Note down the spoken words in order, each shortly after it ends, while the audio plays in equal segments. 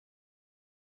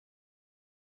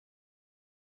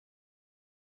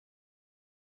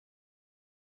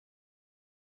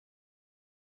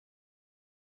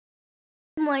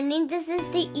morning. This is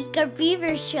the Eager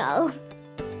Beaver Show.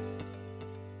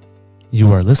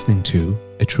 You are listening to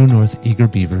a True North Eager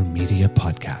Beaver Media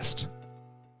Podcast.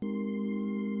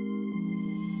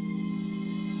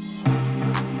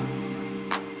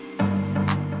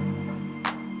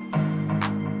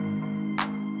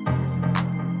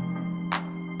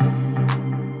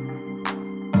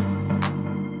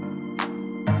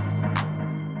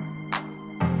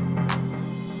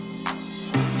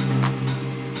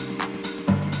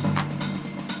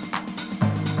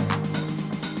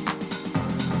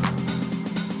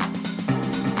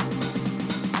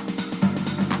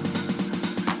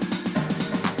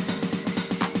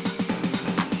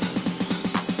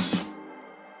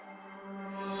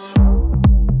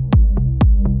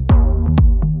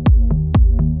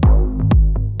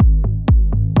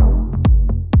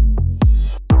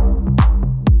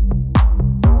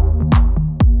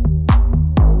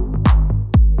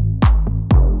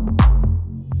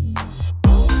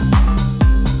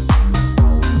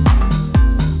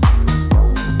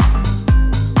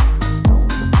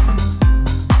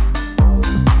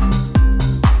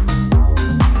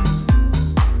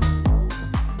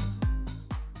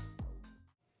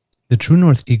 The True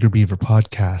North Eager Beaver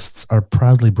podcasts are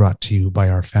proudly brought to you by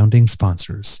our founding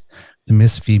sponsors, the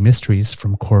Miss V Mysteries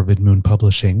from Corvid Moon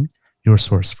Publishing, your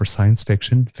source for science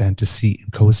fiction, fantasy,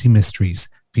 and cozy mysteries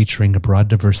featuring a broad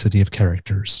diversity of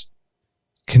characters.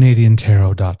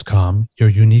 CanadianTarot.com, your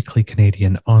uniquely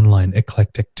Canadian online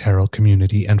eclectic tarot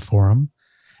community and forum,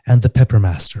 and the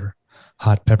Peppermaster,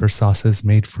 hot pepper sauces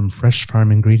made from fresh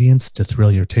farm ingredients to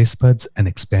thrill your taste buds and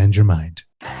expand your mind.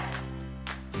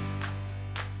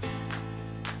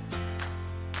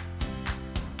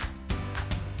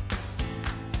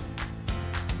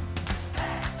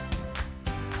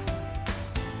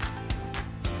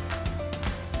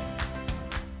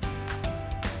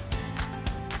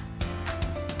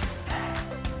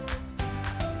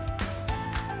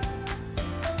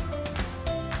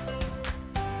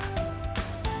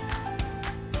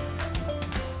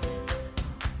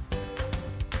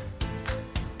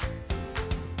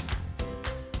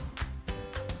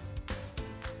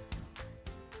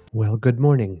 Well, good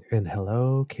morning and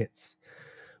hello, kits.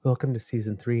 Welcome to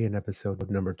Season 3 and episode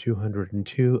number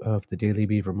 202 of the Daily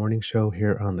Beaver Morning Show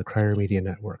here on the Crier Media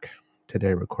Network.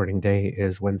 Today, recording day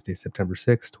is Wednesday, September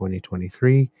 6,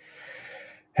 2023.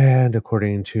 And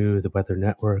according to the Weather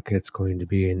Network, it's going to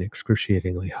be an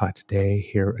excruciatingly hot day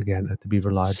here again at the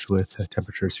Beaver Lodge with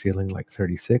temperatures feeling like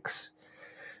 36.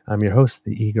 I'm your host,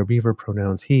 the Eager Beaver,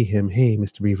 pronouns he, him, he,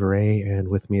 Mr. Beaver A, and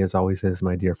with me as always is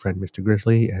my dear friend, Mr.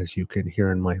 Grizzly. As you can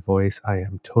hear in my voice, I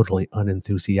am totally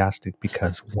unenthusiastic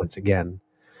because, once again,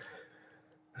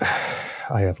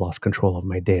 I have lost control of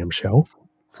my damn show.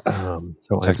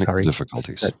 So I'm sorry.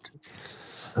 Difficulties.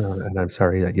 And I'm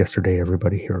sorry that yesterday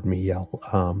everybody heard me yell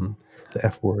the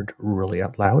F word really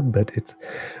out loud, but it's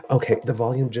okay. The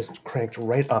volume just cranked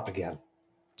right up again.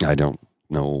 I don't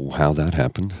know how that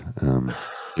happened.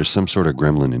 There's some sort of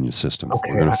gremlin in your system.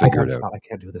 Okay, We're going to figure it out. I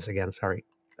can't do this again. Sorry.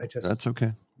 That's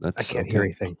okay. I can't hear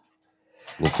anything.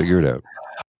 We'll figure it out.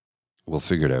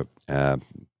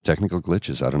 Technical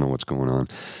glitches. I don't know what's going on.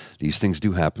 These things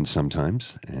do happen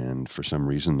sometimes, and for some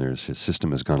reason, his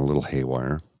system has gone a little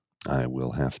haywire. I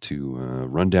will have to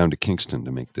run down to Kingston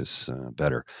to make this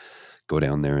better. Go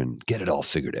down there and get it all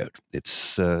figured out.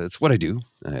 It's what I do.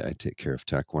 I take care of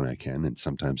tech when I can, and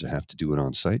sometimes I have to do it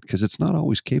on site because it's not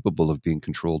always capable of being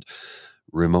controlled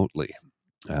remotely.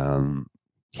 That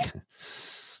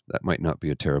might not be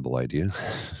a terrible idea.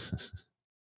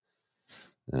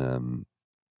 Yeah,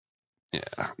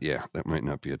 that might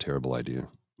not be a terrible idea.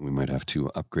 We might have to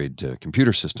upgrade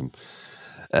computer system.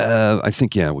 I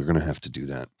think, we're going to have to do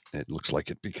that. It looks like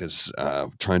it because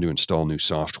trying to install new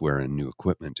software and new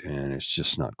equipment, and it's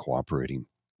just not cooperating.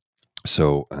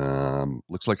 So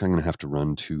looks like I'm going to have to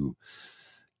run to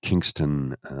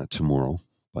Kingston tomorrow,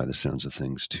 by the sounds of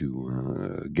things,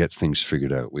 to get things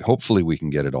figured out. Hopefully we can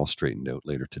get it all straightened out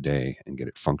later today and get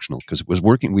it functional because it was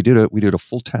working. We did a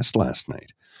full test last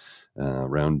night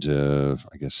around I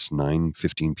guess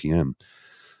 9:15 p.m.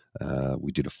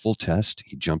 We did a full test.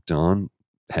 He jumped on.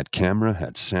 Had camera,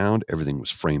 had sound, everything was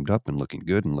framed up and looking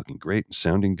good and looking great and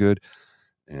sounding good.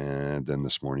 And then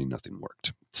this morning, nothing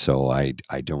worked. So I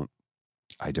don't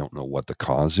know what the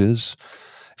cause is.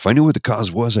 If I knew what the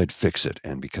cause was, I'd fix it.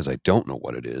 And because I don't know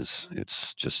what it is,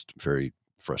 it's just very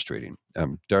frustrating.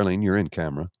 Darlene, you're in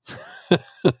camera.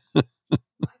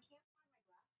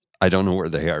 I don't know where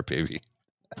they are, baby.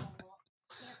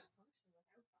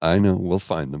 I know, we'll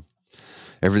find them.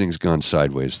 Everything's gone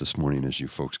sideways this morning, as you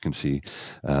folks can see.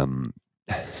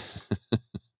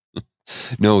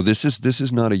 No, this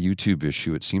is not a YouTube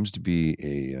issue. It seems to be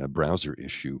a browser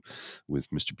issue with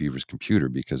Mr. Beaver's computer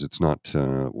because it's not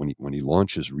when he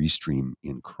launches Restream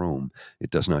in Chrome, it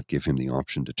does not give him the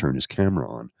option to turn his camera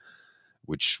on,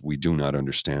 which we do not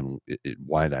understand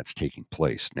why that's taking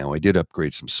place. Now, I did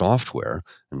upgrade some software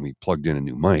and we plugged in a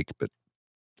new mic, but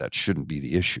that shouldn't be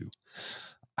the issue.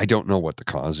 I don't know what the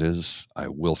cause is. I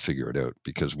will figure it out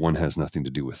because one has nothing to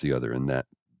do with the other, and that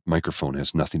microphone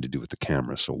has nothing to do with the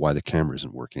camera. So why the camera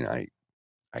isn't working, I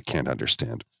can't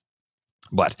understand.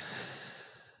 But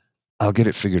I'll get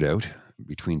it figured out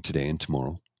between today and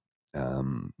tomorrow.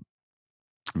 Um,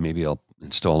 Maybe I'll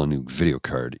install a new video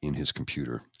card in his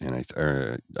computer, and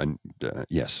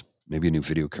yes, maybe a new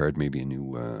video card, maybe a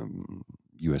new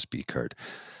USB card.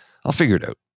 I'll figure it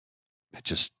out.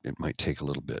 It might take a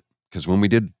little bit because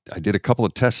I did a couple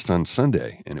of tests on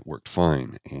Sunday and it worked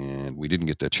fine, and we didn't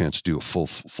get the chance to do a full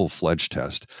fledged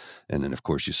test, and then of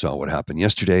course you saw what happened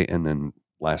yesterday, and then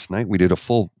last night we did a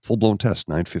full blown test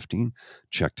 9:15,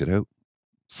 checked it out,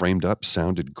 framed up,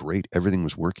 sounded great, everything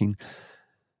was working,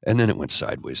 and then it went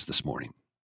sideways this morning.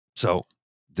 So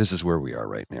this is where we are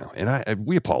right now. And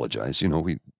we apologize.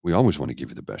 We always want to give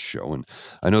you the best show. And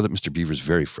I know that Mr. Beaver is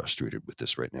very frustrated with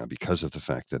this right now because of the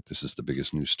fact that this is the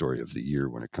biggest news story of the year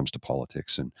when it comes to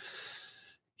politics. And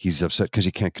he's upset because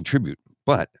he can't contribute.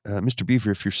 But Mr. Beaver,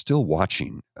 if you're still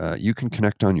watching, you can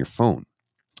connect on your phone.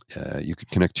 You could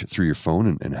connect through your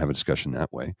phone and have a discussion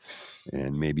that way.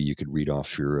 And maybe you could read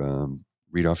off your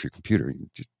computer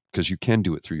because you can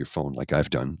do it through your phone, like I've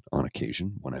done on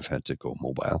occasion when I've had to go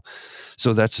mobile.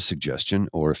 So that's a suggestion.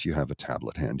 Or if you have a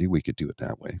tablet handy, we could do it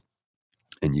that way,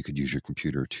 and you could use your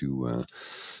computer to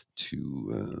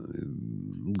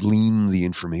glean the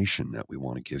information that we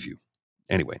want to give you.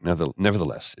 Anyway,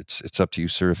 nevertheless, it's up to you,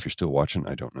 sir. If you're still watching,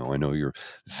 I don't know. I know you're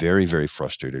very, very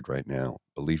frustrated right now.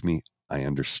 Believe me, I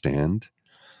understand.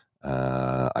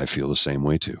 I feel the same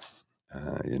way too.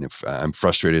 And if I'm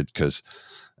frustrated because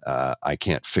I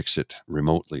can't fix it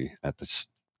remotely at this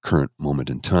current moment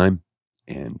in time,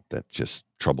 and that just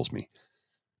troubles me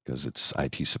because it's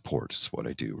IT support. It's what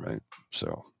I do, right?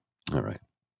 So, all right.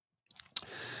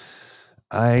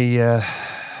 I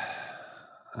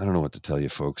I don't know what to tell you,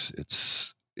 folks.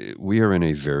 We are in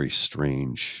a very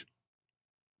strange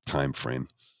time frame.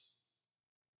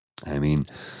 I mean,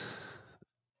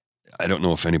 I don't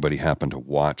know if anybody happened to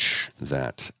watch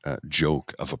that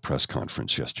joke of a press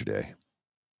conference yesterday.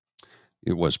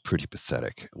 It was pretty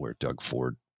pathetic where Doug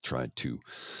Ford tried to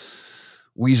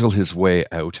weasel his way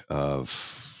out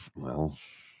of, well,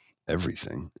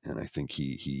 everything. And I think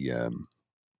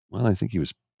I think he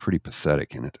was pretty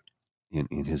pathetic in it,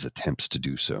 in his attempts to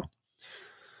do so.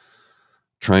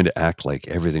 Trying to act like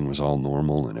everything was all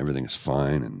normal and everything is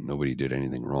fine and nobody did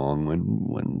anything wrong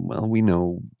when we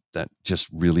know that just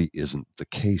really isn't the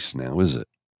case now, is it?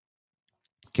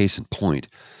 Case in point,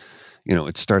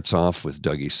 it starts off with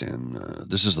Dougie saying,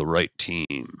 "This is the right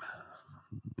team."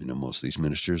 Most of these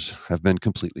ministers have been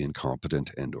completely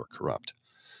incompetent and or corrupt.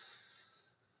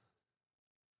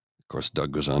 Of course,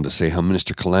 Doug goes on to say how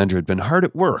Minister Calandra had been hard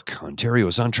at work. Ontario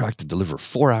is on track to deliver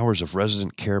 4 hours of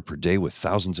resident care per day with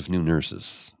thousands of new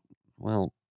nurses.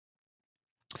 Well,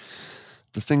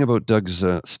 the thing about Doug's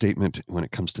statement when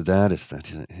it comes to that is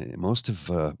that most of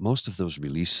those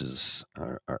releases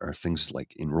are things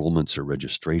like enrollments or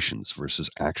registrations versus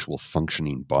actual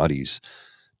functioning bodies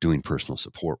doing personal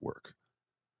support work.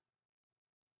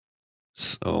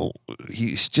 So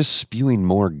he's just spewing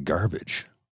more garbage.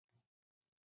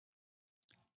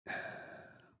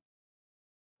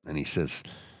 And he says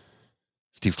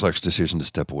Steve Clark's decision to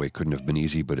step away couldn't have been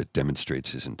easy, but it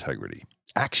demonstrates his integrity.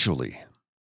 Actually,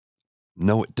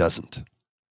 no, it doesn't.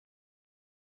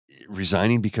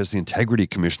 Resigning because the integrity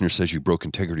commissioner says you broke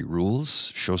integrity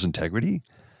rules shows integrity?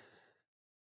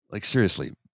 Like,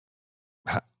 seriously,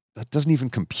 that doesn't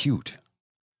even compute.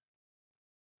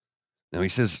 Now,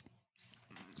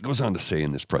 goes on to say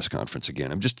in this press conference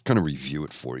again, I'm just going to review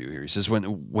it for you here. He says,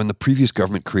 when the previous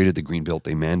government created the Greenbelt,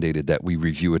 they mandated that we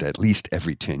review it at least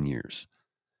every 10 years.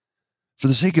 For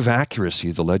the sake of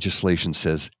accuracy, the legislation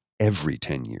says every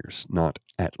 10 years, not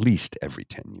at least every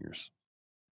 10 years.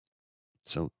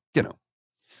 So,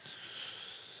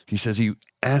 he says he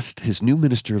asked his new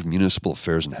Minister of Municipal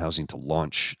Affairs and Housing to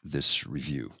launch this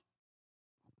review.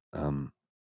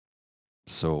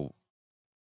 So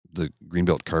the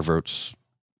Greenbelt carve-outs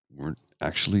weren't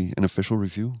actually an official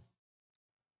review.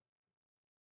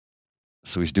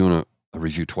 So he's doing a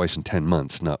review twice in 10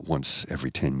 months, not once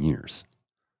every 10 years.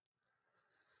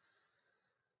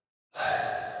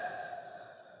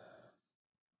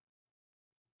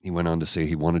 He went on to say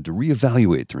he wanted to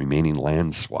reevaluate the remaining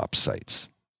land swap sites.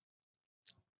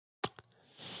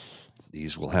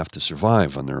 These will have to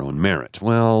survive on their own merit.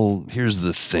 Well, here's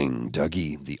the thing,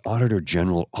 Dougie. The Auditor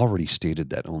General already stated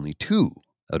that only 2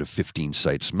 out of 15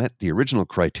 sites met the original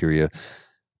criteria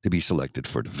to be selected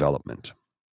for development.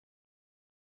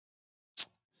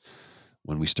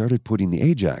 When we started putting the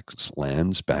Ajax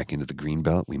lands back into the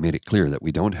Greenbelt, we made it clear that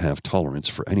we don't have tolerance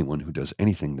for anyone who does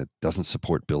anything that doesn't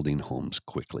support building homes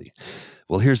quickly.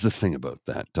 Well, here's the thing about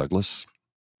that, Douglas.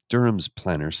 Durham's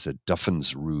planner said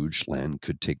Duffin's Rouge land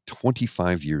could take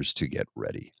 25 years to get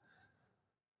ready.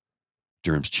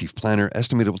 Durham's chief planner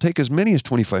estimated it will take as many as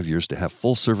 25 years to have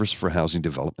full service for housing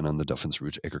development on the Duffin's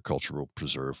Rouge Agricultural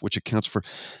Preserve, which accounts for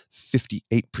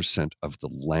 58% of the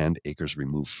land acres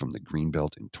removed from the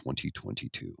Greenbelt in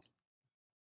 2022.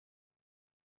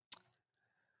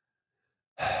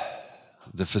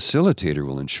 The facilitator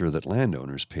will ensure that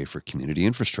landowners pay for community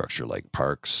infrastructure like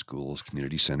parks, schools,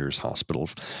 community centers,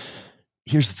 hospitals.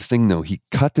 Here's the thing, though. He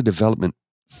cut the development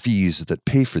fees that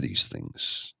pay for these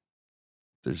things.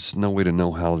 There's no way to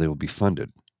know how they will be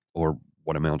funded or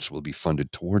what amounts will be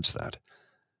funded towards that.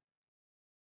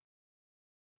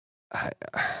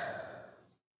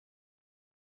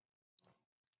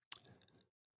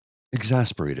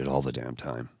 Exasperated all the damn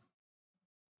time.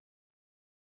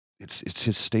 It's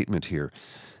his statement here.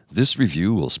 This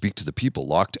review will speak to the people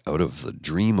locked out of the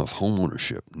dream of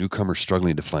homeownership, newcomers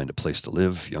struggling to find a place to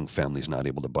live, young families not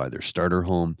able to buy their starter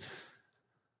home.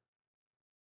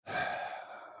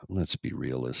 Let's be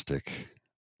realistic.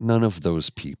 None of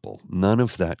those people, none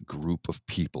of that group of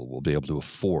people will be able to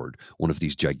afford one of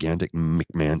these gigantic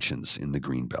McMansions in the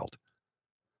Greenbelt.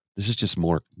 This is just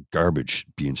more garbage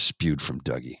being spewed from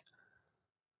Dougie.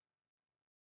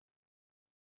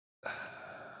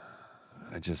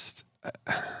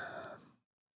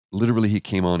 Literally, he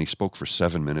came on, he spoke for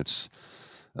 7 minutes,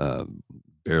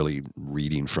 barely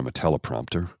reading from a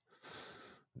teleprompter,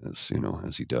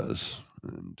 as he does.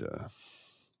 And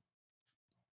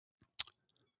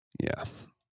yeah,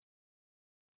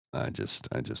 I just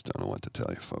don't know what to tell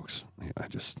you, folks. I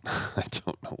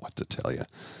don't know what to tell you.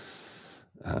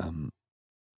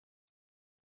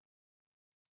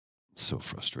 So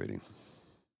frustrating.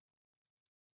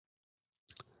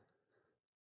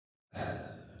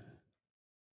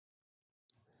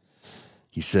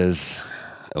 He says,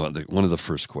 one of the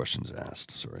first questions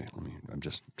asked, sorry, I'm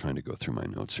just trying to go through my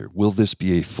notes here. Will this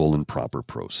be a full and proper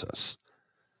process?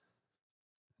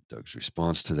 Doug's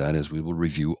response to that is we will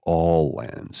review all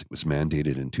lands. It was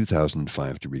mandated in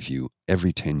 2005 to review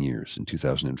every 10 years. In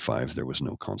 2005, there was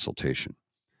no consultation.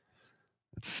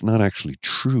 It's not actually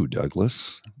true,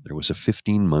 Douglas. There was a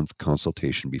 15-month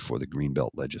consultation before the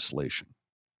Greenbelt legislation.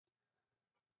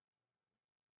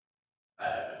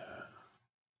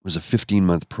 It was a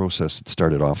 15-month process that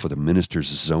started off with a minister's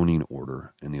zoning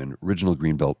order and the original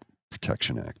Greenbelt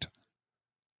Protection Act.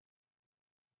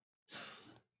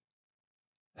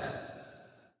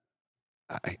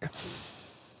 I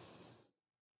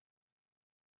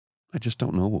just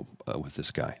don't know with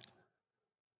this guy.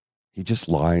 He just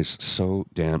lies so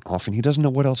damn often. He doesn't know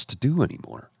what else to do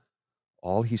anymore.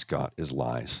 All he's got is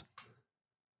lies,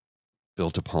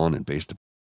 built upon and based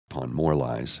upon more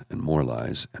lies and more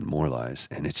lies and more lies.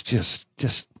 And it's just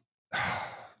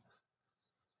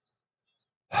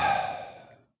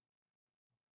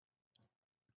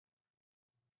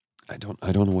I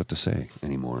don't know what to say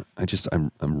anymore.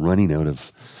 I'm running out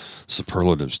of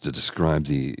superlatives to describe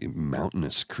the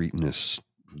mountainous, cretinous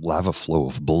lava flow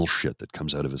of bullshit that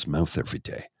comes out of his mouth every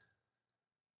day.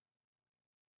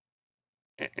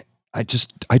 I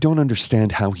don't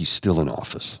understand how he's still in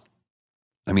office.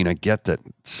 I mean, I get that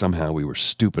somehow we were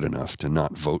stupid enough to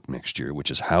not vote next year,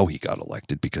 which is how he got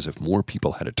elected, because if more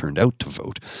people had turned out to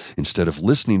vote, instead of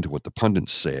listening to what the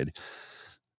pundits said,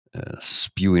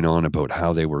 spewing on about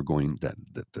how they were going, that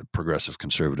the progressive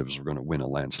conservatives were going to win a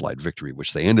landslide victory,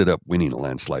 which they ended up winning a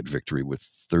landslide victory with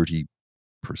 30%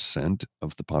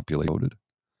 of the population voted.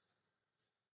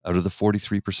 Out of the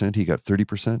 43%, he got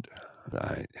 30%.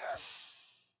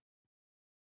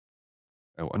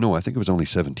 No, I think it was only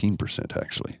 17%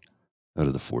 actually, out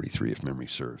of the 43, if memory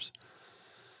serves.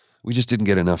 We just didn't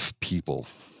get enough people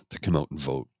to come out and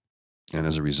vote. And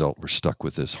as a result, we're stuck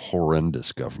with this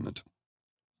horrendous government.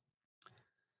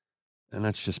 And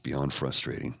that's just beyond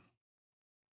frustrating.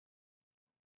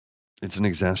 It's an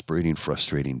exasperating,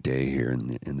 frustrating day here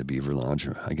in the Beaver Lodge.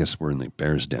 I guess we're in the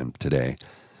Bears Den today.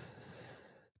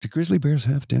 Do grizzly bears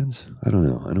have dens? I don't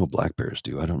know. I know black bears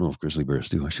do. I don't know if grizzly bears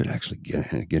do. I should actually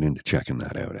get into checking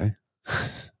that out, eh?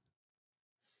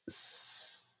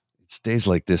 It's days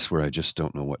like this where I just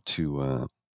don't know what to,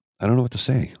 I don't know what to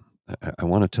say. I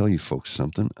want to tell you folks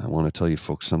something. I want to tell you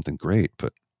folks something great,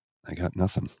 but I got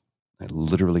nothing. I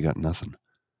literally got nothing.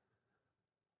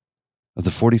 Of the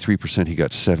 43%, he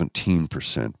got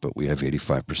 17%, but we have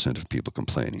 85% of people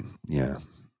complaining. Yeah.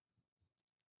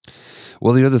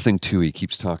 Well, the other thing, too, he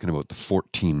keeps talking about the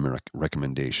 14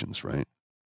 recommendations, right?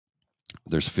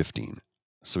 There's 15.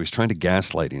 So he's trying to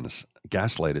gaslight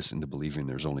us into believing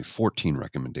there's only 14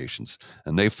 recommendations,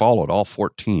 and they followed all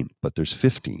 14, but there's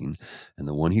 15, and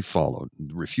the one he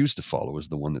refused to follow, is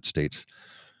the one that states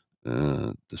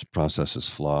this process is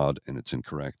flawed and it's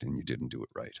incorrect and you didn't do it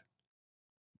right.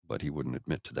 But he wouldn't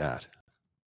admit to that.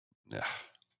 Yeah.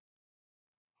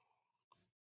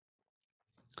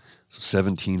 So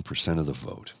 17% of the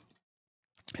vote.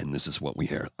 And this is what we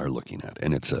are looking at.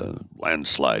 And it's a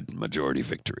landslide majority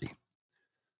victory.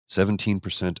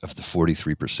 17% of the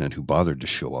 43% who bothered to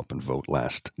show up and vote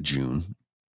last June.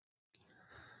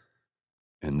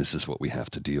 And this is what we have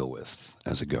to deal with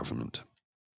as a government.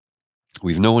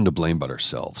 We've no one to blame but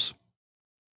ourselves.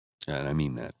 And I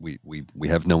mean that. We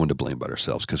have no one to blame but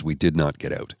ourselves because we did not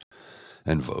get out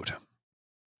and vote.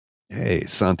 Hey,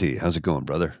 Santi, how's it going,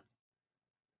 brother?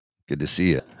 Good to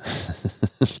see you.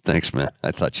 Thanks, man.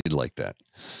 I thought you'd like that.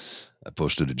 I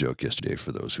posted a joke yesterday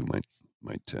for those who might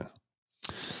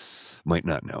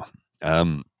not know.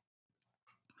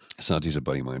 Santi's a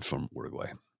buddy of mine from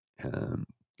Uruguay.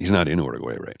 He's not in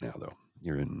Uruguay right now, though.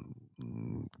 You're in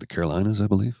the Carolinas, I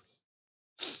believe.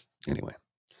 Anyway,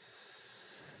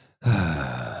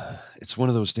 it's one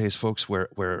of those days, folks,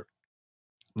 where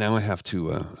now I have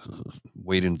to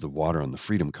wade into the water on the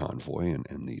Freedom Convoy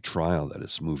and the trial that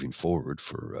is moving forward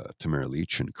for Tamara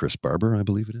Leach and Chris Barber, I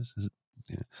believe it is. Is it?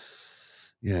 Yeah.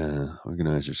 Yeah,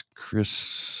 organizers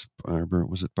Chris Barber.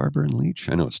 Was it Barber and Leach?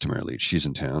 I know it's Tamara Leach. She's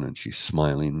in town and she's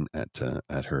smiling at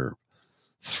her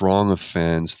throng of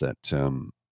fans that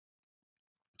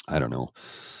I don't know.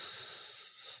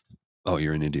 Oh,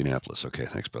 you're in Indianapolis. Okay,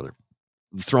 thanks, brother.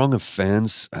 The throng of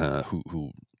fans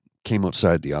who came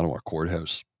outside the Ottawa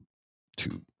courthouse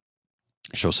to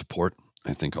show support.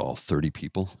 I think all 30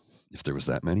 people, if there was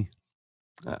that many.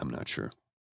 I'm not sure.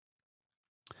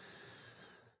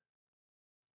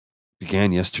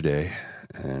 Began yesterday,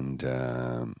 and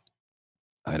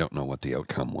I don't know what the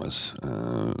outcome was.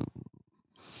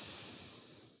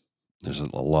 There's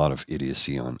a lot of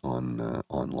idiocy on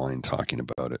online talking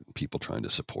about it, and people trying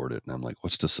to support it, and I'm like,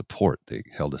 what's to support? They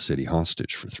held a city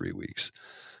hostage for 3 weeks,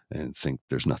 and think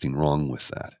there's nothing wrong with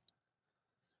that.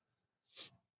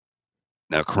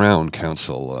 Now, Crown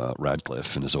Counsel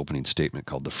Radcliffe, in his opening statement,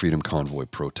 called the Freedom Convoy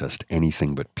protest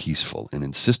anything but peaceful and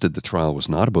insisted the trial was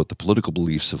not about the political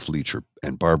beliefs of Leach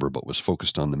and Barber, but was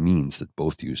focused on the means that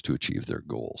both used to achieve their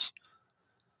goals.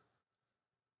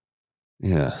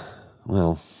 Yeah,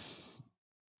 well,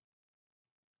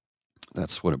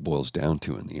 that's what it boils down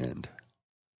to in the end.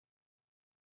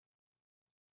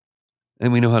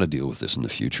 And we know how to deal with this in the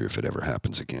future if it ever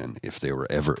happens again. If they were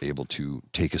ever able to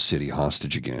take a city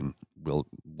hostage again,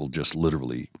 we'll just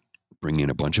literally bring in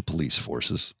a bunch of police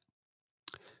forces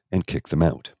and kick them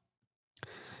out.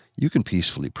 You can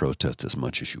peacefully protest as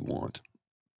much as you want.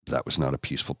 That was not a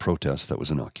peaceful protest, that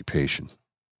was an occupation.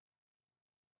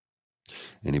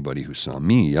 Anybody who saw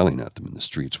me yelling at them in the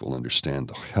streets will understand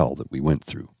the hell that we went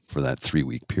through for that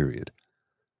 3-week period.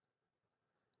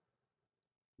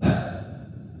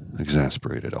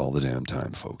 Exasperated all the damn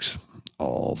time, folks.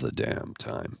 All the damn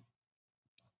time.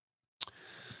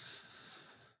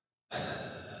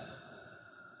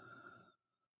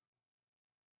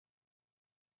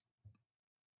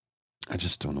 I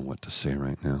just don't know what to say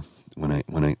right now. When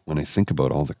I think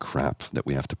about all the crap that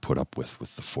we have to put up with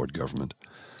the Ford government,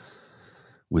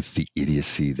 with the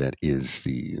idiocy that is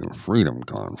the Freedom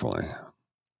Convoy,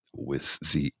 with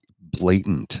the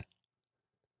blatant,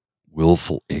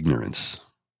 willful ignorance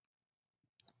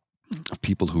of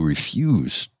people who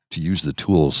refuse to use the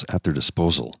tools at their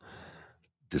disposal,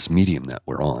 this medium that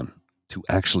we're on, to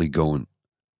actually go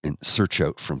and search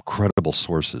out from credible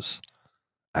sources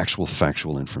actual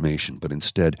factual information, but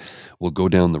instead we'll go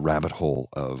down the rabbit hole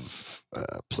of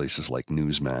places like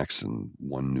Newsmax and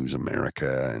One News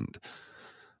America and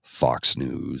Fox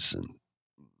News and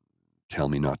tell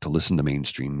me not to listen to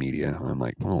mainstream media. I'm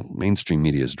like, well, mainstream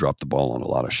media has dropped the ball on a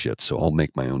lot of shit, so I'll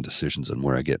make my own decisions on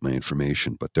where I get my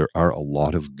information. But there are a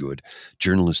lot of good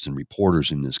journalists and reporters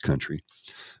in this country.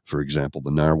 For example,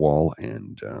 the Narwhal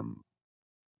and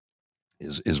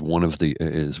is one of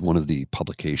the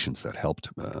publications that helped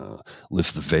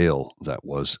lift the veil that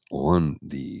was on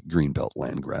the Greenbelt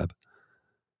land grab.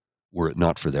 Were it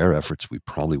not for their efforts, we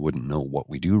probably wouldn't know what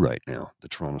we do right now. The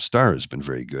Toronto Star has been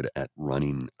very good at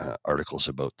running articles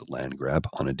about the land grab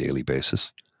on a daily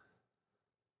basis.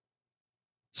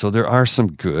 So there are some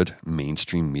good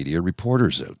mainstream media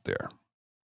reporters out there.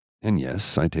 And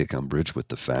yes, I take umbrage with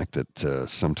the fact that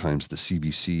sometimes the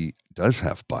CBC does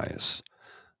have bias,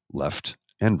 left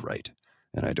and right,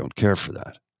 and I don't care for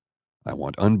that. I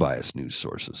want unbiased news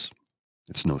sources.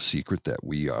 It's no secret that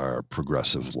we are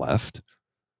progressive left,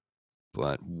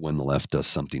 but when the left does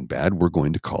something bad, we're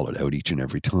going to call it out each and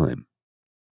every time.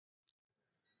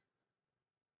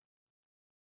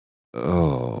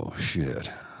 Oh, shit.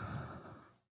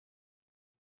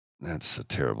 That's a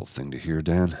terrible thing to hear,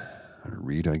 Dan. Or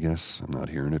read, I guess. I'm not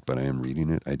hearing it, but I am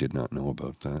reading it. I did not know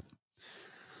about that.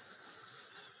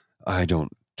 I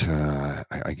don't. I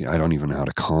don't even know how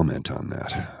to comment on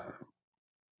that.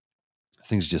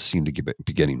 Things just seem to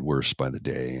be getting worse by the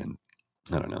day, and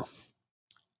I don't know.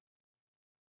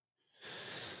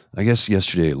 I guess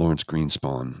yesterday, Lawrence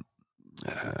Greenspan,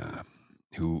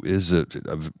 who is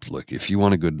look, if you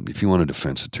want a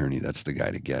defense attorney, that's the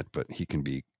guy to get, but he can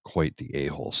be quite the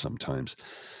a-hole sometimes.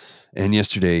 And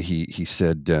yesterday, he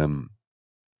said,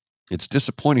 it's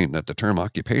disappointing that the term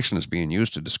occupation is being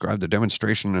used to describe the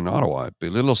demonstration in Ottawa. It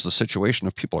belittles the situation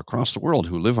of people across the world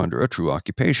who live under a true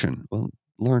occupation. Well,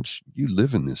 Lawrence, you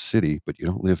live in this city, but you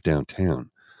don't live downtown.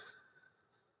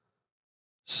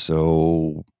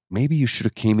 So maybe you should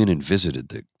have came in and visited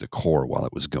the core while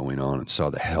it was going on and saw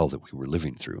the hell that we were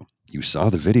living through. You saw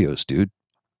the videos, dude.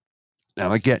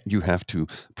 Now I get you have to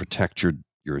protect your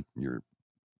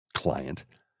client.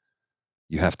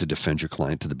 You have to defend your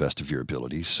client to the best of your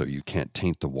abilities, so you can't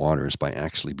taint the waters by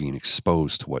actually being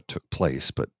exposed to what took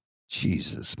place. But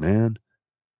Jesus, man.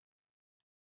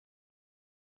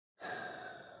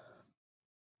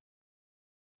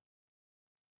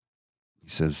 He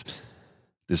says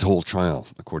this whole trial,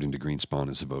 according to Greenspan,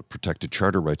 is about protected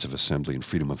charter rights of assembly and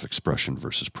freedom of expression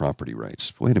versus property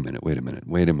rights. Wait a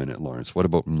minute, Lawrence. What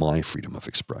about my freedom of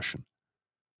expression?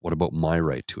 What about my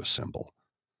right to assemble?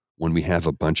 When we have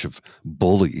a bunch of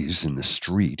bullies in the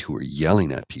street who are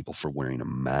yelling at people for wearing a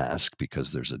mask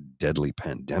because there's a deadly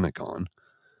pandemic on,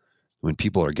 when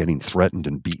people are getting threatened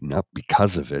and beaten up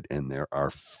because of it, and there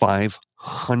are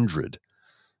 500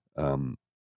 um,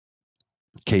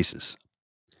 cases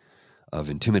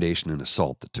of intimidation and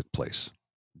assault that took place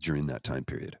during that time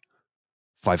period.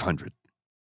 500.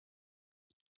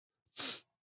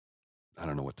 I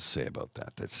don't know what to say about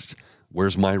that.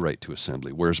 Where's my right to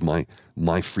assembly? Where's my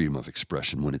freedom of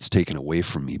expression when it's taken away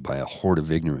from me by a horde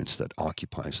of ignorance that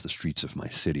occupies the streets of my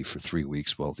city for 3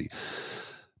 weeks while the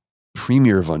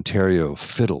Premier of Ontario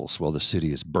fiddles while the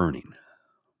city is burning,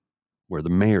 where the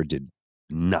mayor did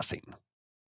nothing.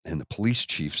 And the police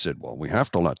chief said, well, we have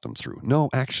to let them through. No,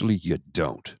 actually, you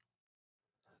don't.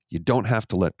 You don't have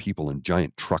to let people in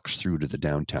giant trucks through to the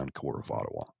downtown core of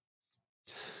Ottawa.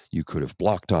 You could have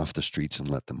blocked off the streets and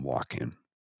let them walk in,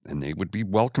 and they would be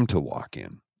welcome to walk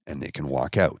in, and they can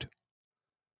walk out.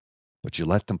 But you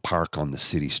let them park on the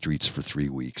city streets for 3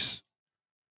 weeks,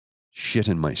 shit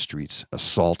in my streets,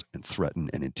 assault and threaten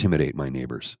and intimidate my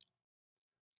neighbors.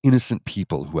 Innocent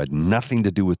people who had nothing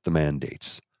to do with the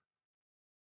mandates.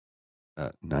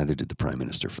 Neither did the Prime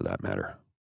Minister, for that matter.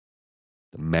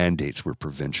 The mandates were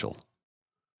provincial.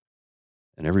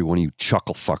 And every one of you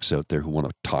chuckle fucks out there who want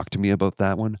to talk to me about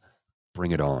that one,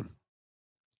 bring it on.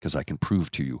 Because I can prove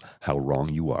to you how wrong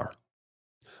you are.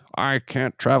 I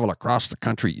can't travel across the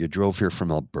country. You drove here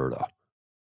from Alberta.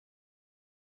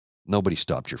 Nobody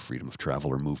stopped your freedom of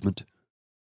travel or movement.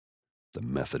 The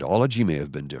methodology may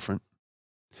have been different.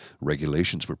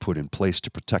 Regulations were put in place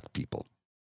to protect people.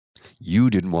 You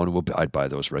didn't want to abide by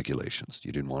those regulations.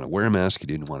 You didn't want to wear a mask. You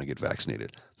didn't want to get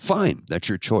vaccinated. Fine, that's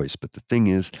your choice. But the thing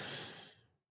is,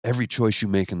 every choice you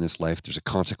make in this life, there's a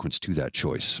consequence to that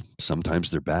choice.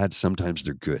 Sometimes they're bad, sometimes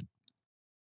they're good.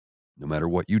 No matter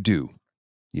what you do,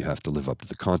 you have to live up to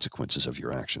the consequences of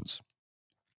your actions,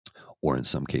 or in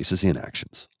some cases,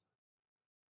 inactions.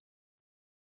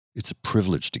 It's a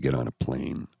privilege to get on a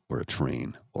plane or a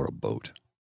train or a boat.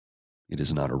 It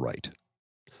is not a right.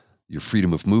 Your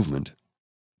freedom of movement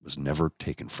was never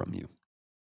taken from you.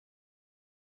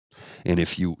 And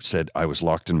if you said, I was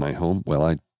locked in my home, well,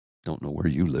 I don't know where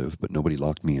you live, but nobody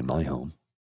locked me in my home.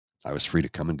 I was free to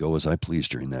come and go as I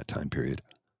pleased during that time period.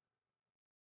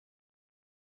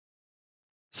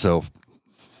 So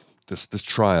this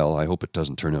trial, I hope it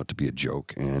doesn't turn out to be a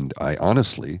joke. And I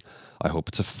hope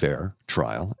it's a fair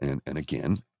trial. And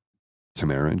again,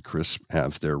 Tamara and Chris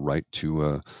have their right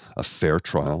to a fair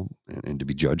trial and to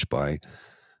be judged by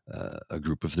a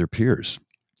group of their peers.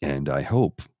 And I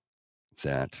hope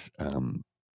that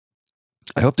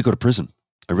I hope they go to prison.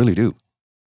 I really do.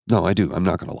 No, I do. I'm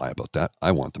not going to lie about that.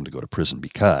 I want them to go to prison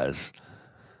because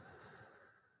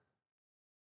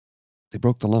they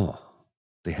broke the law.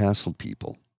 They hassled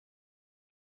people.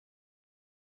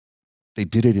 They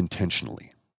did it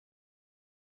intentionally.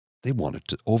 They wanted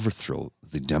to overthrow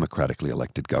the democratically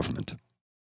elected government. I'm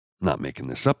not making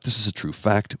this up. This is a true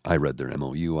fact. I read their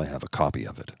MOU. I have a copy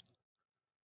of it.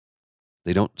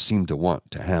 They don't seem to want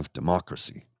to have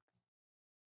democracy.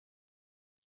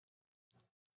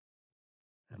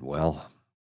 And well,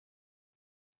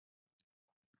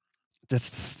 that's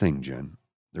the thing, Jen.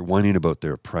 They're whining about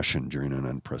their oppression during an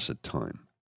unprecedented time.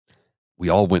 We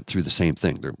all went through the same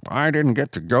thing. I didn't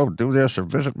get to go do this or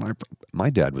visit my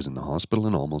dad was in the hospital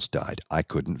and almost died. I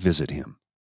couldn't visit him.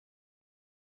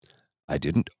 I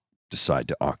didn't decide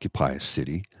to occupy a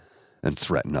city and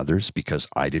threaten others because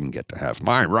I didn't get to have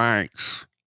my rights.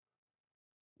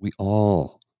 We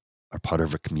all are part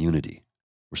of a community.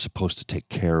 We're supposed to take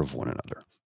care of one another.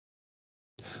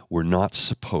 We're not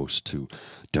supposed to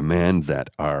demand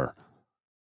that our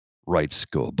rights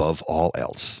go above all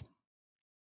else.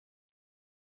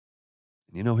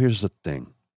 Here's the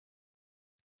thing.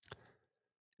 It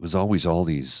was always all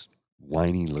these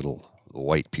whiny little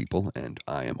white people, and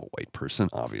I am a white person,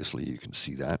 obviously, you can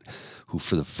see that, who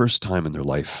for the first time in their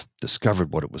life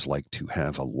discovered what it was like to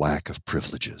have a lack of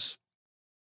privileges.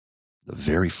 The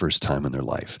very first time in their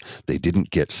life, they didn't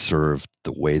get served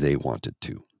the way they wanted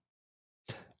to,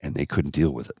 and they couldn't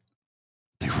deal with it.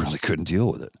 They really couldn't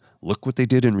deal with it. Look what they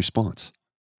did in response.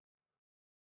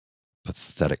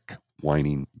 Pathetic,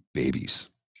 whining babies.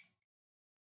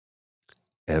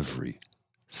 Every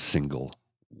single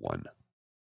one.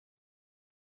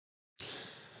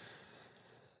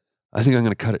 I think I'm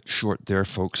going to cut it short there,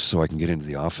 folks, so I can get into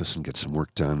the office and get some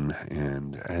work done.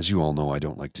 And as you all know, I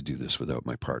don't like to do this without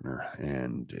my partner,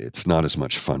 and it's not as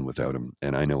much fun without him.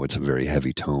 And I know it's a very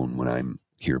heavy tone when I'm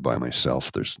here by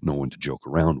myself. There's no one to joke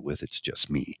around with. It's just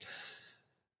me.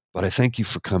 But I thank you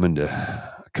for coming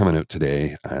out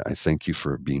today. I thank you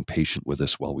for being patient with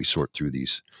us while we sort through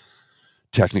these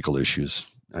technical issues.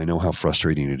 I know how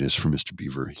frustrating it is for Mr.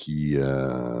 Beaver. He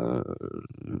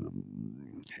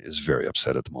is very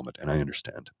upset at the moment, and I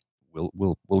understand.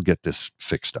 We'll get this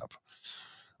fixed up.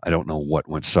 I don't know what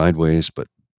went sideways, but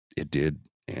it did,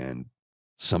 and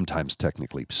sometimes,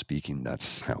 technically speaking,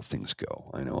 that's how things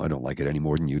go. I know I don't like it any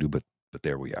more than you do, but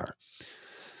there we are.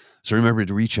 So remember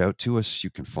to reach out to us.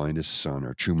 You can find us on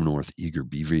our True North Eager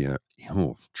Beaver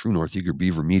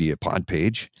Media pod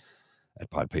page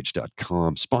at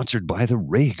podpage.com, sponsored by the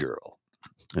Ray Girl.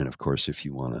 And of course, if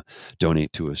you want to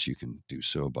donate to us, you can do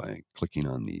so by clicking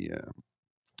on the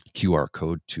QR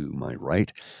code to my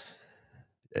right.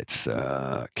 It's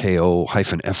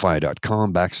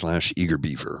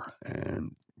ko-fi.com/eagerbeaver.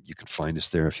 And you can find us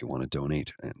there if you want to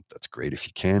donate. And that's great if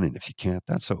you can. And if you can't,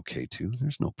 that's okay too.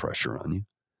 There's no pressure on you.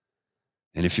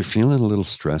 And if you're feeling a little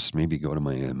stressed, maybe go to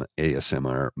my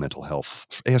ASMR for Mental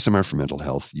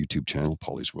Health YouTube channel,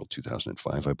 Polly's World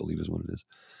 2005, I believe is what it is.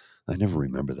 I never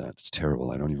remember that. It's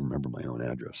terrible. I don't even remember my own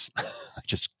address. I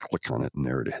just click on it and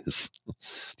there it is. The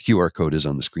QR code is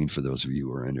on the screen for those of you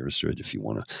who are interested. If you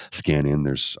want to scan in,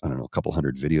 there's, a couple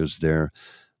hundred videos there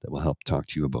that will help talk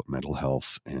to you about mental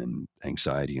health and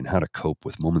anxiety and how to cope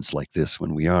with moments like this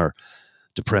when we are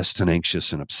depressed and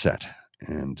anxious and upset.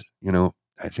 And,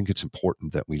 I think it's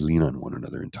important that we lean on one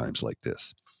another in times like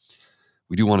this.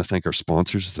 We do want to thank our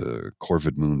sponsors, the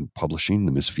Corvid Moon Publishing,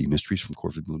 the Miss V Mysteries from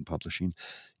Corvid Moon Publishing,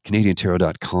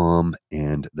 CanadianTarot.com,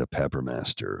 and the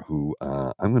Peppermaster, who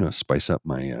I'm going to spice up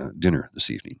my dinner this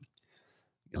evening.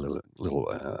 A little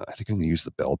I think I'm going to use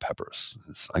the bell peppers.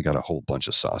 I got a whole bunch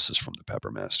of sauces from the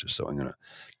Peppermaster, so I'm going to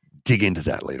dig into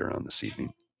that later on this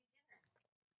evening.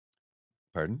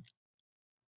 Pardon?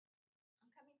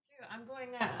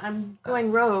 I'm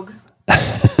going rogue.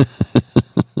 Because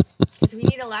we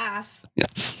need a laugh.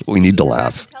 Yes, we need to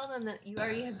laugh. Tell them that you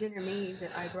already have dinner made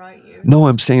that I brought you. No,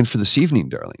 I'm saying for this evening,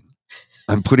 darling.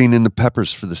 I'm putting in the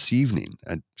peppers for this evening.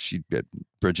 And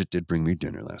Bridget did bring me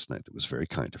dinner last night. That was very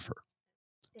kind of her.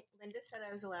 Linda said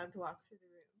I was allowed to walk through the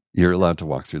room. You're allowed to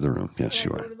walk through the room. Yes,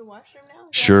 Can you I are. go to the washroom now?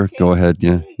 Sure, okay? Go ahead.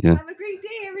 Yeah, Okay. yeah. Have a great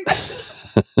day, everybody.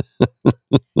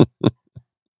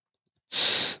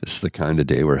 This is the kind of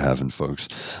day we're having, folks.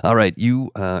 All right,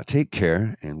 you take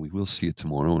care, and we will see you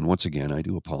tomorrow. And once again, I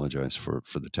do apologize for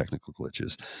the technical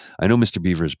glitches. I know Mr.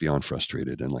 Beaver is beyond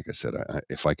frustrated, and like I said,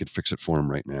 if I could fix it for him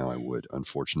right now, I would.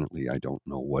 Unfortunately, I don't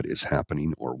know what is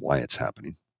happening or why it's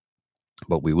happening.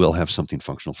 But we will have something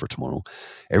functional for tomorrow.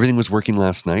 Everything was working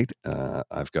last night.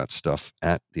 I've got stuff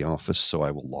at the office, so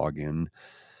I will log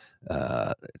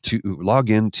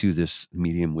into this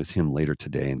medium with him later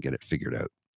today and get it figured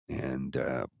out. And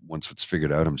once it's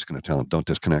figured out, I'm just going to tell him, don't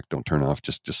disconnect, don't turn off,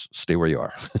 just stay where you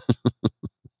are.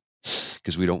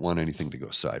 Because we don't want anything to go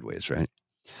sideways, right?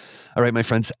 All right, my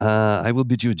friends, I will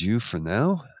bid you adieu for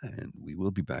now, and we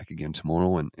will be back again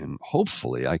tomorrow, and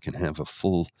hopefully I can have a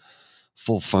full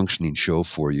functioning show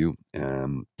for you.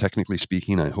 Technically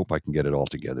speaking, I hope I can get it all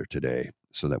together today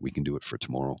so that we can do it for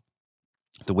tomorrow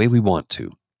the way we want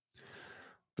to,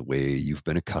 the way you've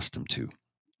been accustomed to.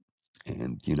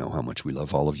 And you know how much we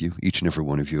love all of you. Each and every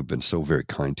one of you have been so very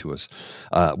kind to us.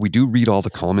 We do read all the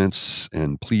comments,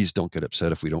 and please don't get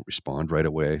upset if we don't respond right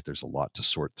away. There's a lot to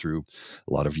sort through,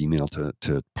 a lot of email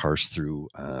to parse through,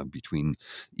 between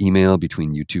email,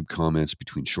 between YouTube comments,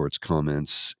 between Shorts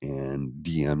comments, and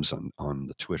DMs on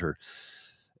the Twitter,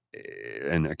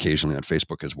 and occasionally on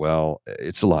Facebook as well.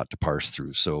 It's a lot to parse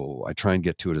through. So I try and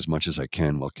get to it as much as I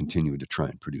can while continuing to try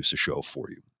and produce a show for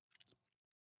you.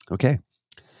 Okay.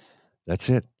 That's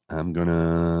it. I'm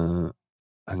gonna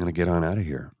get on out of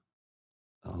here.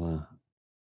 I'll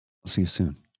see you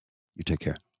soon. You take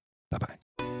care. Bye-bye.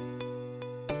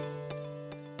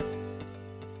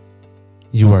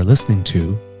 You are listening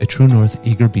to a True North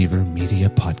Eager Beaver media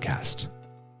podcast.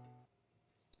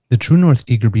 The True North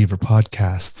Eager Beaver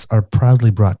podcasts are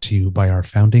proudly brought to you by our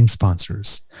founding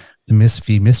sponsors, the Miss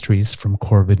V Mysteries from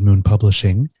Corvid Moon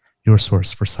Publishing, your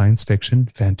source for science fiction,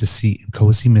 fantasy, and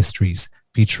cozy mysteries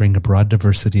featuring a broad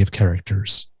diversity of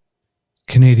characters.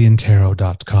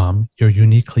 CanadianTarot.com, your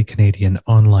uniquely Canadian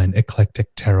online eclectic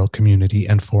tarot community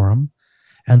and forum.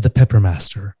 And The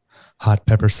Peppermaster, hot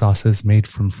pepper sauces made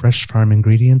from fresh farm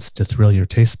ingredients to thrill your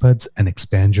taste buds and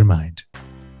expand your mind.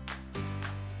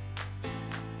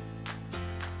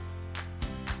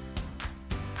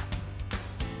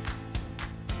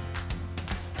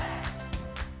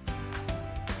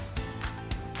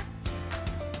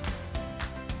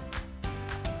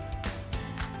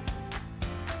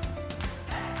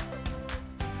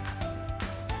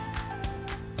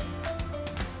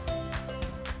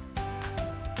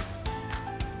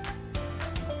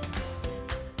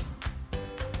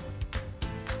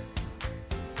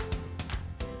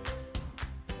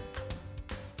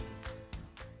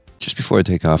 Just before I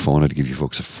take off, I wanted to give you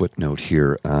folks a footnote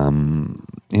here.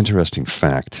 Interesting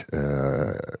fact,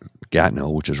 Gatineau,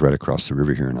 which is right across the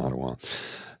river here in Ottawa,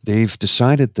 they've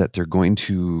decided that they're going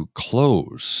to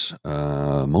close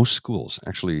most schools.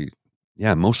 Actually,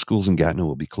 most schools in Gatineau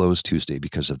will be closed Tuesday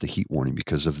because of the heat warning,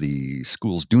 because of the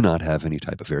schools do not have any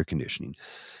type of air conditioning.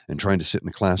 And trying to sit in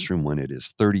the classroom when it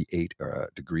is 38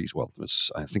 degrees, well,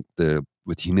 I think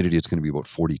with humidity, it's going to be about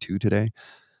 42 today.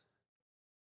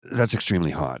 That's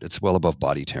extremely hot. It's well above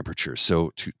body temperature.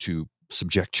 So to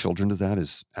subject children to that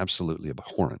is absolutely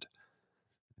abhorrent.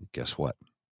 And guess what?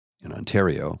 In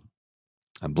Ontario,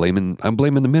 I'm blaming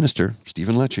the minister,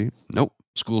 Stephen Lecce. Nope,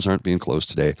 schools aren't being closed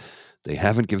today. They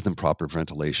haven't given them proper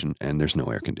ventilation, and there's no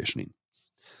air conditioning.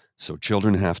 So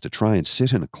children have to try and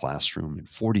sit in a classroom in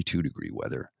 42-degree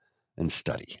weather and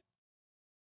study.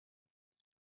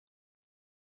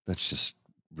 That's just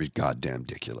goddamn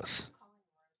ridiculous.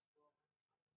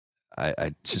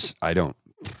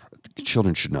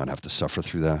 Children should not have to suffer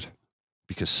through that,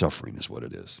 because suffering is what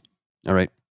it is. All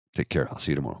right. Take care. I'll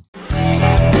see you tomorrow.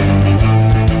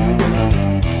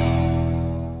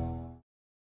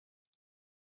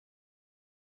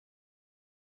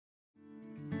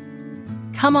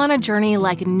 Come on a journey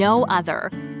like no other,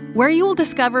 where you will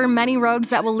discover many roads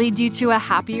that will lead you to a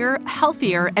happier,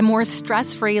 healthier, and more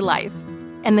stress-free life.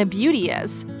 And the beauty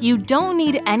is, you don't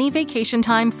need any vacation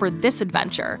time for this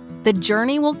adventure. The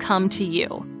journey will come to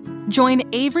you. Join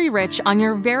Avery Rich on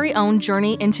your very own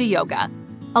journey into yoga.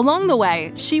 Along the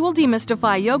way, she will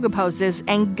demystify yoga poses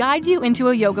and guide you into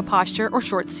a yoga posture or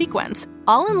short sequence,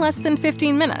 all in less than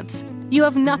 15 minutes. You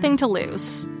have nothing to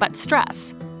lose but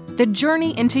stress. The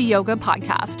Journey into Yoga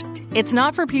podcast. It's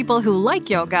not for people who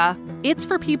like yoga, it's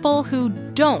for people who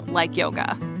don't like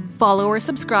yoga. Follow or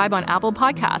subscribe on Apple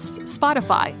Podcasts,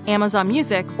 Spotify, Amazon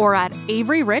Music, or at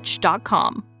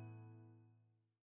averyrich.com.